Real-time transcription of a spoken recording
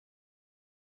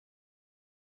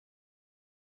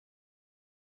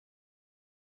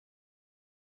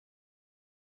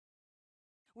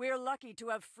We're lucky to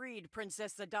have freed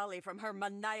Princess Zadali from her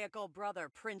maniacal brother,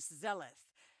 Prince Zelith.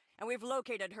 And we've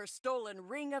located her stolen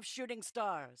Ring of Shooting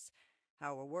Stars.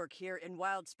 Our work here in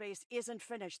Wildspace isn't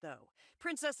finished, though.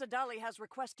 Princess Zadali has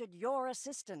requested your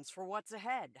assistance for what's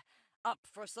ahead. Up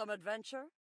for some adventure?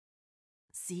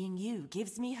 Seeing you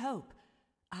gives me hope.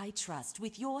 I trust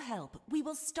with your help we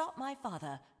will stop my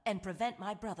father and prevent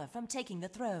my brother from taking the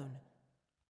throne.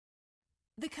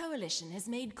 The Coalition has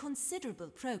made considerable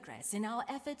progress in our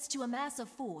efforts to amass a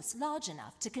force large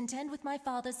enough to contend with my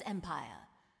father's empire.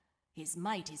 His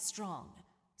might is strong,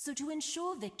 so to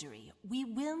ensure victory, we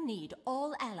will need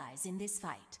all allies in this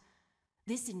fight.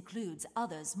 This includes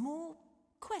others more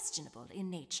questionable in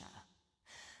nature.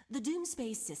 The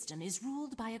Doomspace system is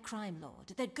ruled by a crime lord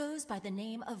that goes by the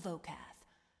name of Vokath.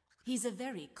 He's a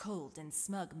very cold and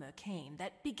smug mercane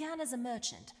that began as a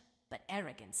merchant, but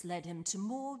arrogance led him to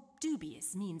more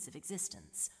dubious means of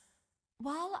existence.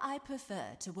 While I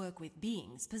prefer to work with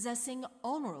beings possessing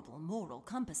honorable moral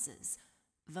compasses,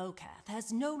 Vokath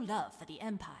has no love for the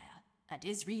Empire, and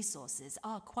his resources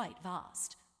are quite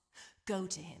vast. Go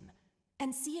to him,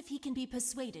 and see if he can be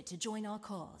persuaded to join our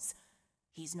cause.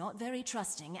 He's not very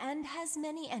trusting and has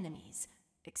many enemies.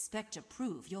 Expect to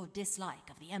prove your dislike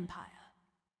of the Empire.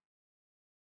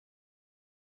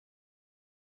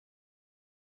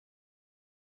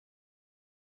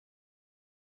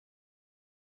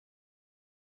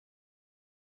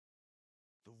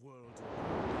 The world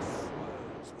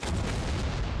swirls with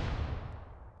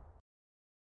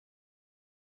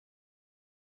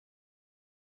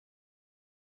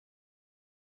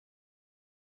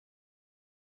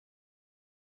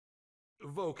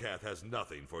Vokath has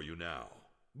nothing for you now,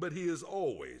 but he is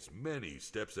always many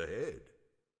steps ahead.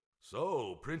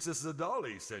 So, Princess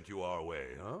Zadali sent you our way,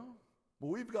 huh?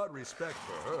 Well, we've got respect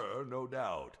for her, no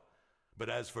doubt. But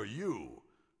as for you,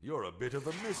 you're a bit of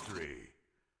a mystery.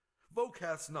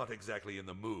 Vokath's not exactly in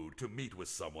the mood to meet with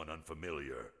someone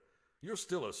unfamiliar. You're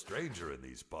still a stranger in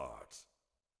these parts.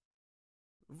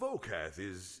 Vokath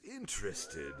is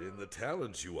interested in the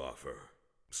talents you offer.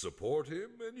 Support him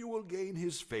and you will gain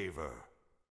his favor.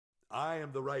 I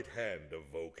am the right hand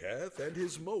of Vokath and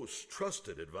his most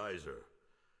trusted advisor.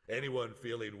 Anyone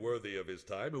feeling worthy of his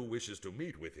time who wishes to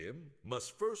meet with him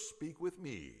must first speak with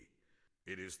me.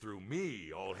 It is through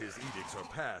me all his edicts are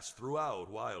passed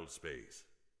throughout Wildspace.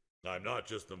 I'm not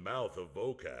just the mouth of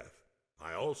Vokath.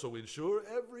 I also ensure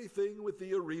everything with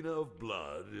the Arena of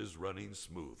Blood is running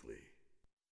smoothly.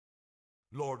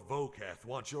 Lord Vokath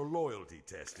wants your loyalty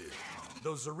tested.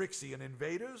 Those Xerixian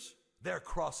invaders, they're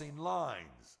crossing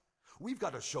lines. We've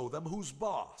got to show them who's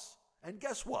boss. And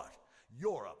guess what?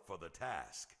 You're up for the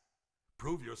task.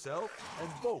 Prove yourself, and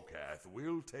Vokath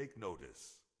will take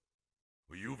notice.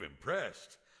 You've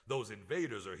impressed. Those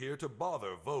invaders are here to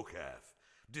bother Vokath,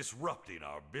 disrupting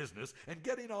our business and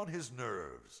getting on his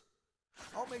nerves.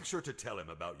 I'll make sure to tell him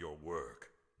about your work.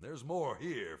 There's more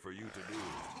here for you to do.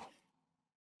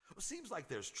 Seems like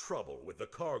there's trouble with the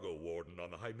cargo warden on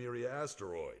the Hymeria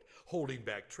asteroid, holding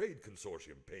back trade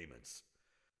consortium payments.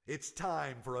 It's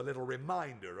time for a little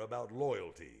reminder about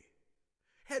loyalty.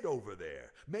 Head over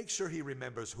there, make sure he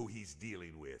remembers who he's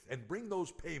dealing with, and bring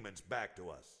those payments back to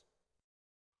us.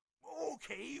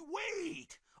 Okay,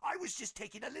 wait! I was just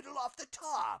taking a little off the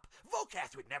top.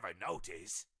 Vokath would never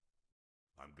notice.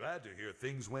 I'm glad to hear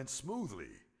things went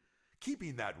smoothly.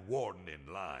 Keeping that warden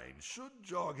in line should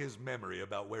jog his memory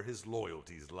about where his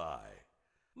loyalties lie.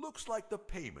 Looks like the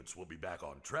payments will be back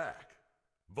on track.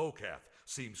 Vokath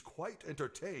seems quite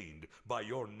entertained by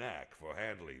your knack for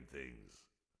handling things.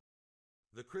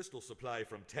 The crystal supply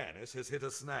from Tanis has hit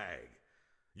a snag.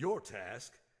 Your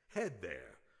task, head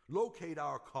there, locate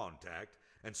our contact,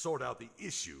 and sort out the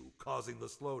issue causing the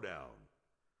slowdown.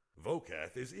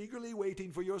 Vokath is eagerly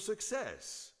waiting for your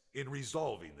success in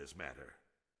resolving this matter.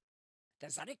 The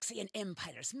Xerixian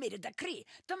Empire's made a decree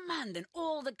demanding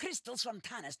all the crystals from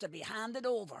Tanis to be handed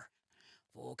over.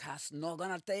 Vokath's not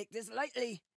gonna take this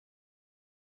lightly.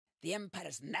 The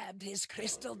Empire's nabbed his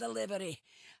crystal delivery.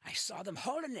 I saw them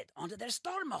hauling it onto their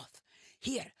Stormoth.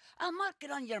 Here, I'll mark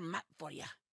it on your map for you.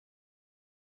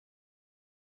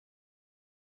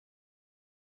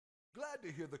 Glad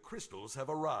to hear the crystals have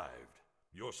arrived.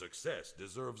 Your success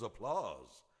deserves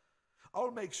applause.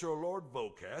 I'll make sure Lord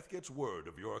Vokath gets word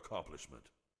of your accomplishment.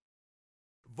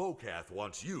 Vokath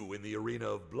wants you in the Arena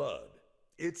of Blood.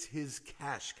 It's his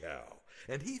cash cow,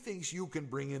 and he thinks you can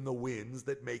bring in the wins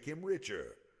that make him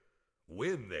richer.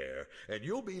 Win there, and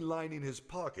you'll be lining his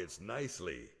pockets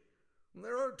nicely.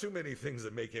 There aren't too many things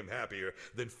that make him happier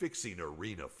than fixing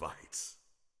arena fights.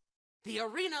 The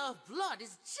Arena of Blood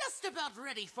is just about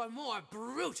ready for more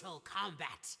brutal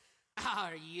combat.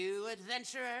 Are you,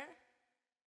 adventurer?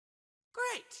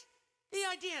 Great! The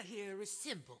idea here is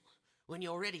simple. When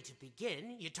you're ready to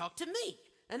begin, you talk to me,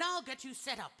 and I'll get you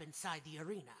set up inside the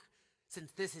arena.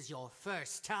 Since this is your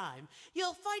first time,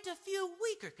 you'll fight a few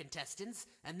weaker contestants,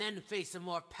 and then face a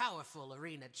more powerful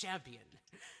arena champion.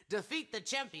 Defeat the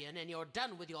champion, and you're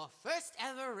done with your first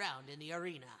ever round in the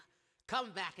arena.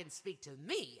 Come back and speak to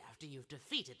me after you've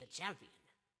defeated the champion.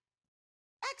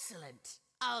 Excellent!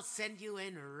 I'll send you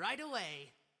in right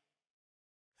away.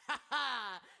 Ha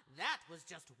ha! That was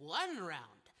just one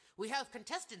round. We have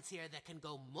contestants here that can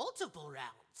go multiple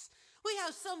rounds. We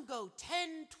have some go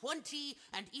 10, 20,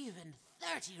 and even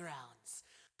 30 rounds.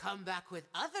 Come back with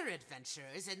other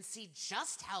adventurers and see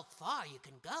just how far you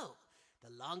can go.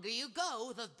 The longer you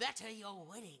go, the better your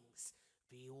winnings.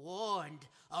 Be warned,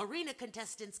 arena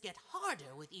contestants get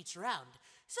harder with each round,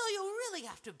 so you really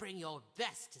have to bring your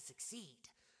best to succeed.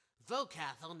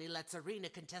 Vokath only lets arena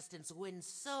contestants win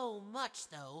so much,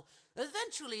 though.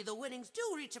 Eventually, the winnings do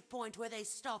reach a point where they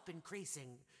stop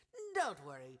increasing. Don't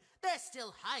worry, they're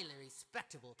still highly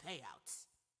respectable payouts.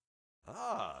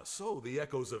 Ah, so the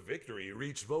echoes of victory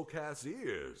reached Vokath's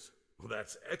ears. Well,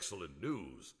 that's excellent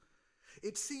news.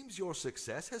 It seems your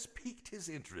success has piqued his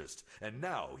interest, and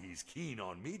now he's keen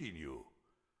on meeting you.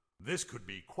 This could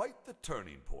be quite the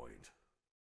turning point.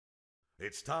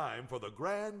 It's time for the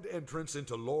grand entrance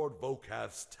into Lord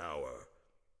Vokath's tower.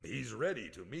 He's ready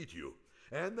to meet you,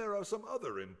 and there are some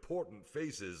other important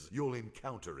faces you'll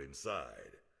encounter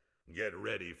inside. Get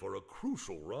ready for a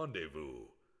crucial rendezvous.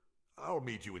 I'll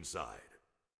meet you inside.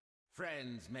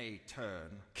 Friends may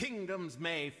turn, kingdoms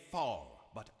may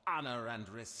fall, but honor and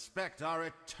respect are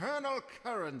eternal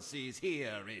currencies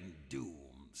here in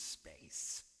Doom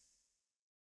Space.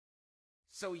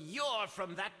 So you're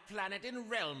from that planet in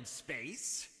Realm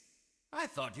Space? I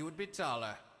thought you would be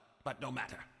taller, but no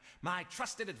matter. My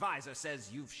trusted advisor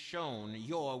says you've shown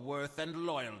your worth and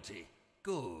loyalty.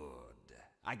 Good.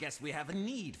 I guess we have a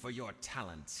need for your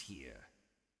talents here.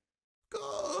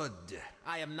 Good.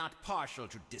 I am not partial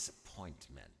to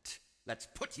disappointment. Let's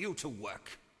put you to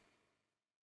work.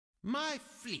 My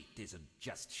fleet isn't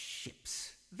just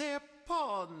ships. They're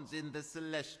pawns in the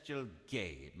celestial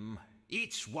game.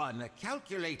 Each one a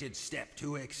calculated step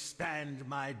to expand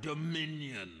my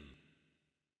dominion.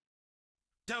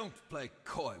 Don't play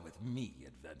coy with me,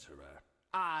 adventurer.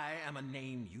 I am a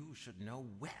name you should know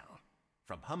well.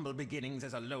 From humble beginnings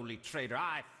as a lowly trader,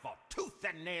 I fought tooth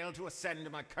and nail to ascend to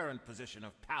my current position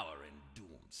of power in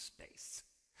Doom Space.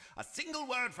 A single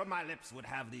word from my lips would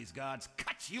have these guards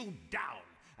cut you down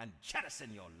and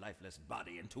jettison your lifeless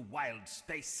body into wild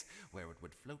space, where it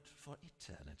would float for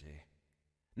eternity.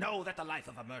 Know that the life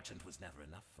of a merchant was never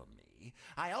enough for me.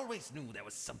 I always knew there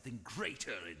was something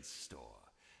greater in store.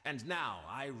 And now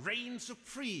I reign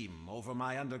supreme over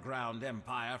my underground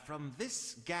empire from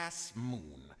this gas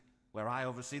moon, where I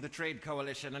oversee the trade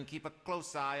coalition and keep a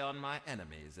close eye on my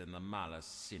enemies in the Mala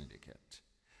Syndicate.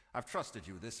 I've trusted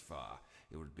you this far.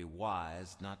 It would be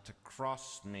wise not to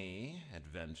cross me,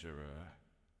 adventurer.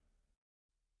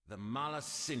 The Mala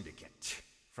Syndicate,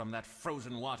 from that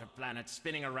frozen water planet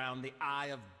spinning around the Eye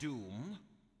of Doom.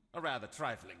 A rather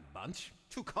trifling bunch,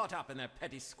 too caught up in their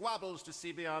petty squabbles to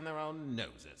see beyond their own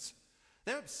noses.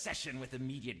 Their obsession with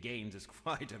immediate gains is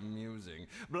quite amusing,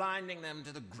 blinding them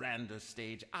to the grander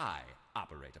stage I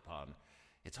operate upon.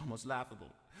 It's almost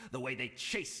laughable, the way they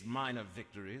chase minor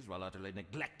victories while utterly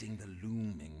neglecting the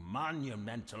looming,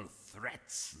 monumental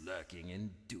threats lurking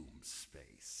in Doom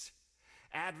Space.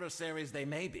 Adversaries they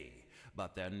may be,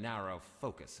 but their narrow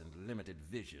focus and limited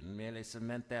vision merely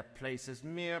cement their place as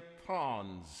mere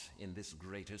pawns in this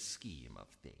greater scheme of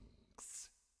things.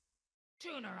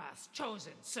 Tunaras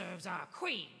Chosen serves our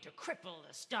queen to cripple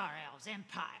the Star Elves'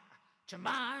 empire.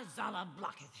 Jamar Zala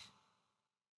blocketh.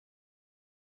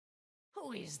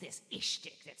 Who is this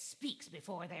Ishtik that speaks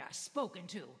before they are spoken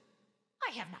to?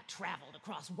 I have not traveled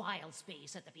across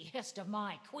Wildspace at the behest of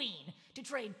my queen to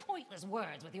trade pointless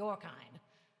words with your kind.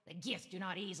 The Gith do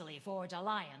not easily forge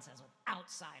alliances with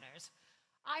outsiders.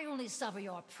 I only suffer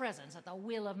your presence at the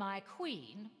will of my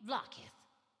queen, Blocketh.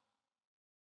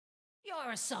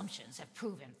 Your assumptions have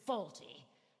proven faulty.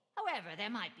 However, there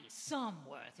might be some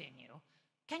worth in you.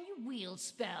 Can you wield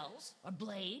spells or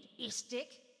blade,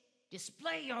 Istik?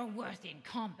 Display your worth in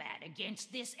combat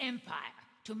against this empire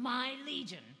to my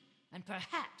legion, and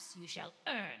perhaps you shall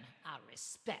earn our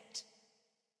respect.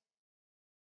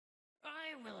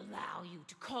 I will allow you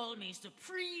to call me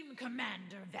Supreme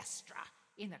Commander Vestra,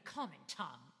 in the common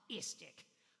tongue, Istik.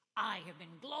 I have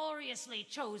been gloriously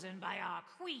chosen by our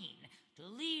queen to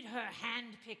lead her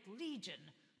hand-picked legion,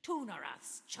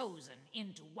 Tunarath's Chosen,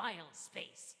 into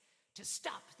Wildspace, to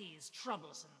stop these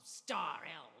troublesome star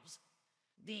elves.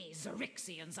 These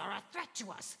Xerixians are a threat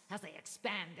to us as they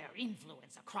expand their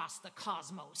influence across the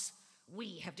cosmos.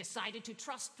 We have decided to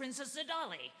trust Princess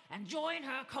Zidali and join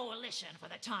her coalition for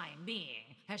the time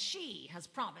being, as she has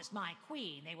promised my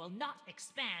queen they will not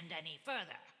expand any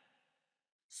further.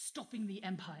 Stopping the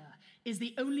Empire is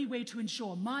the only way to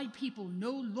ensure my people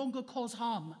no longer cause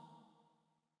harm.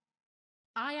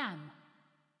 I am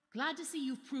glad to see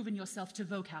you've proven yourself to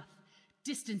Vokath,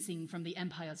 distancing from the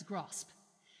Empire's grasp.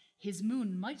 His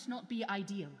moon might not be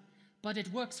ideal, but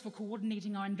it works for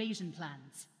coordinating our invasion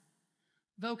plans.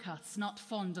 Vokath's not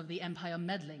fond of the Empire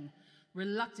meddling,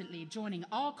 reluctantly joining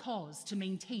our cause to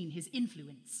maintain his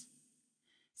influence.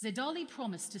 Zidali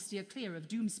promised to steer clear of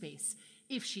Doomspace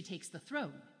if she takes the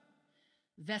throne.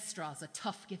 Vestra's a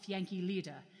tough Githyanki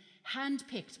leader,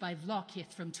 hand-picked by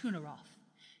Vlaakith from Tunaroth,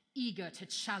 eager to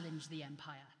challenge the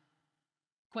Empire.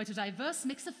 Quite a diverse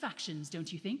mix of factions,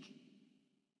 don't you think?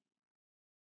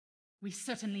 We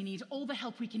certainly need all the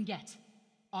help we can get.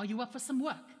 Are you up for some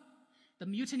work? The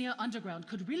Mutineer Underground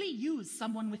could really use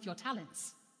someone with your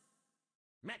talents.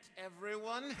 Met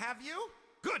everyone, have you?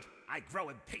 Good! I grow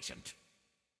impatient.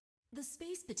 The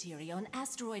space materia on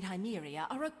asteroid Hymeria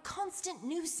are a constant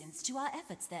nuisance to our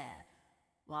efforts there.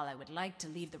 While I would like to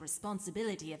leave the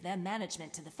responsibility of their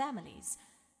management to the families,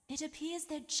 it appears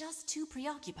they're just too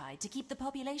preoccupied to keep the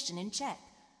population in check.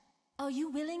 Are you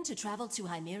willing to travel to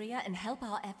Hymeria and help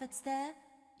our efforts there?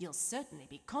 You'll certainly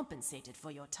be compensated for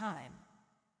your time.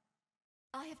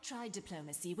 I have tried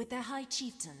diplomacy with their High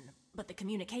Chieftain, but the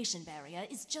communication barrier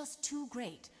is just too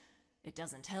great. It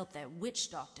doesn't help their witch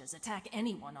doctors attack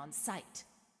anyone on sight.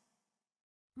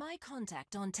 My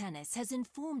contact on Tennis has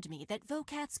informed me that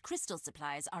Vokath's crystal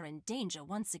supplies are in danger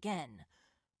once again.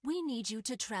 We need you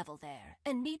to travel there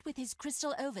and meet with his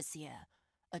crystal overseer,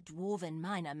 a dwarven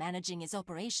miner managing his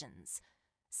operations.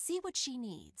 See what she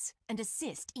needs and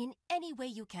assist in any way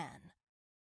you can.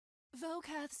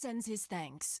 Vokath sends his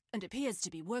thanks and appears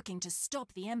to be working to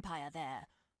stop the Empire there.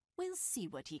 We'll see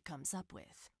what he comes up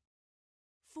with.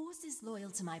 Forces loyal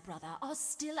to my brother are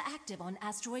still active on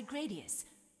asteroid Gradius.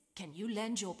 Can you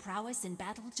lend your prowess in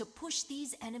battle to push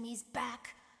these enemies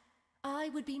back? I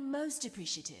would be most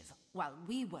appreciative while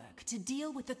we work to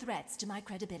deal with the threats to my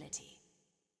credibility.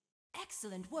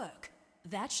 Excellent work.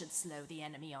 That should slow the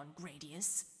enemy on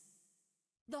Gradius.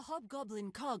 The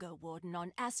Hobgoblin Cargo Warden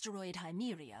on asteroid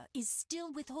Hymeria is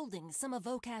still withholding some of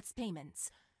Vokath's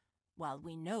payments. While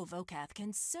we know Vokath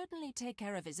can certainly take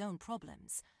care of his own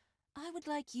problems, I would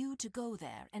like you to go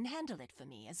there and handle it for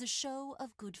me as a show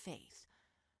of good faith.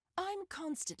 I'm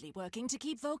constantly working to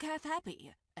keep Vokath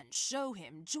happy and show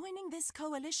him joining this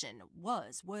coalition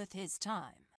was worth his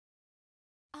time.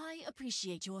 I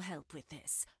appreciate your help with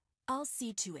this. I'll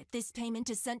see to it this payment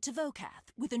is sent to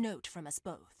Vokath with a note from us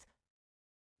both.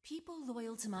 People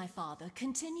loyal to my father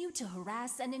continue to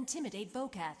harass and intimidate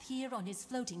Vokath here on his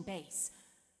floating base.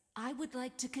 I would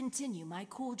like to continue my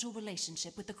cordial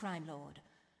relationship with the Crime Lord.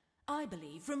 I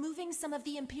believe removing some of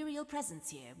the Imperial presence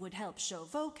here would help show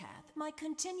Vokath my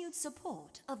continued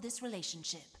support of this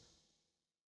relationship.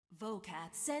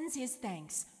 Vokath sends his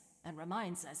thanks and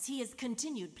reminds us he has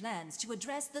continued plans to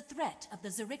address the threat of the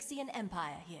Xerixian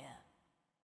Empire here.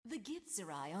 The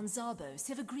Githzerai on Zarbos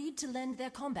have agreed to lend their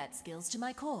combat skills to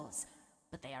my cause,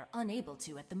 but they are unable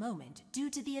to at the moment due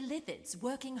to the Illithids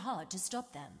working hard to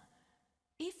stop them.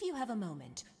 If you have a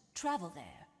moment, travel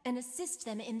there and assist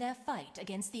them in their fight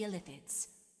against the Illithids.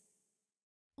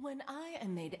 When I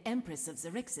am made Empress of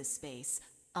Xerixis space,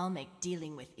 I'll make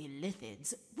dealing with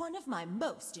Illithids one of my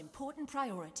most important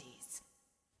priorities.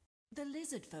 The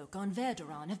lizard folk on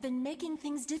Verduran have been making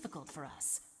things difficult for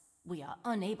us. We are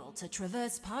unable to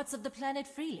traverse parts of the planet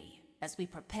freely as we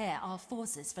prepare our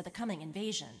forces for the coming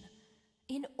invasion.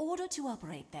 In order to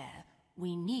operate there,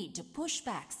 we need to push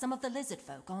back some of the lizard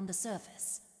folk on the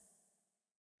surface.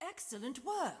 Excellent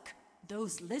work!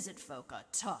 Those lizard folk are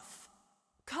tough.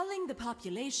 Culling the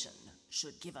population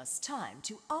should give us time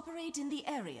to operate in the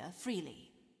area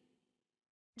freely.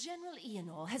 General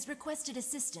Eonor has requested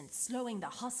assistance slowing the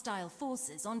hostile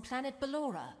forces on planet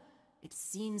Ballora. It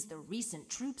seems the recent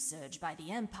troop surge by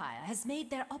the Empire has made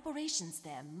their operations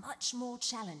there much more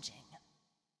challenging.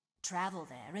 Travel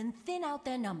there and thin out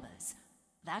their numbers.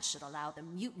 That should allow the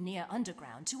Mutineer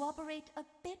Underground to operate a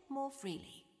bit more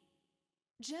freely.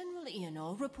 General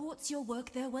Eonor reports your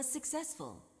work there was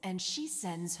successful, and she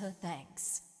sends her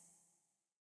thanks.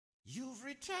 You've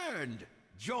returned!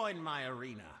 Join my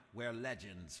arena, where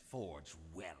legends forge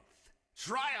wealth.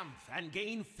 Triumph and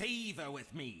gain favor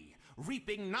with me,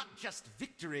 reaping not just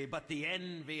victory, but the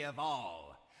envy of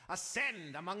all.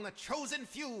 ascend among the chosen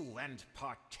few, and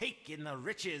partake in the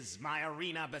riches my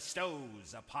arena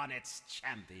bestows upon its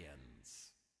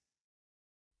champions.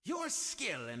 Your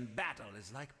skill in battle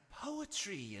is like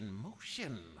poetry in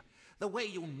motion. The way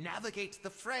you navigate the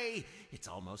fray, it's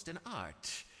almost an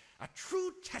art, a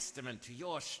true testament to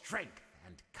your strength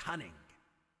and cunning.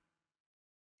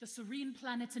 The serene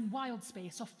planets in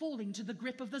Wildspace are falling to the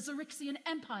grip of the Xerixian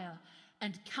Empire,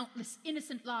 and countless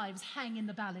innocent lives hang in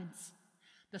the balance.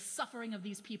 The suffering of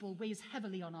these people weighs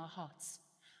heavily on our hearts.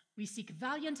 We seek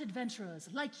valiant adventurers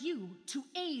like you to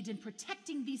aid in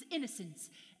protecting these innocents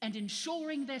and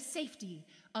ensuring their safety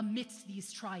amidst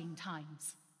these trying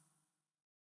times.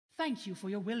 Thank you for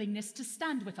your willingness to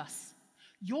stand with us.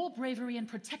 Your bravery in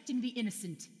protecting the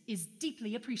innocent is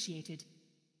deeply appreciated.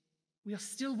 We are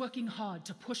still working hard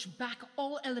to push back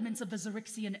all elements of the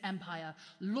Xerixian Empire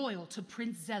loyal to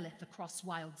Prince Zelith across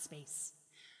Wildspace.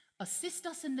 Assist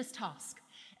us in this task,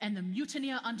 and the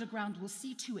Mutineer Underground will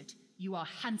see to it you are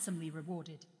handsomely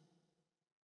rewarded.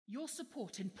 Your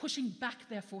support in pushing back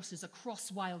their forces across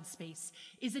Wildspace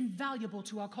is invaluable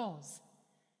to our cause.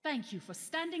 Thank you for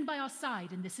standing by our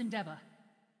side in this endeavor.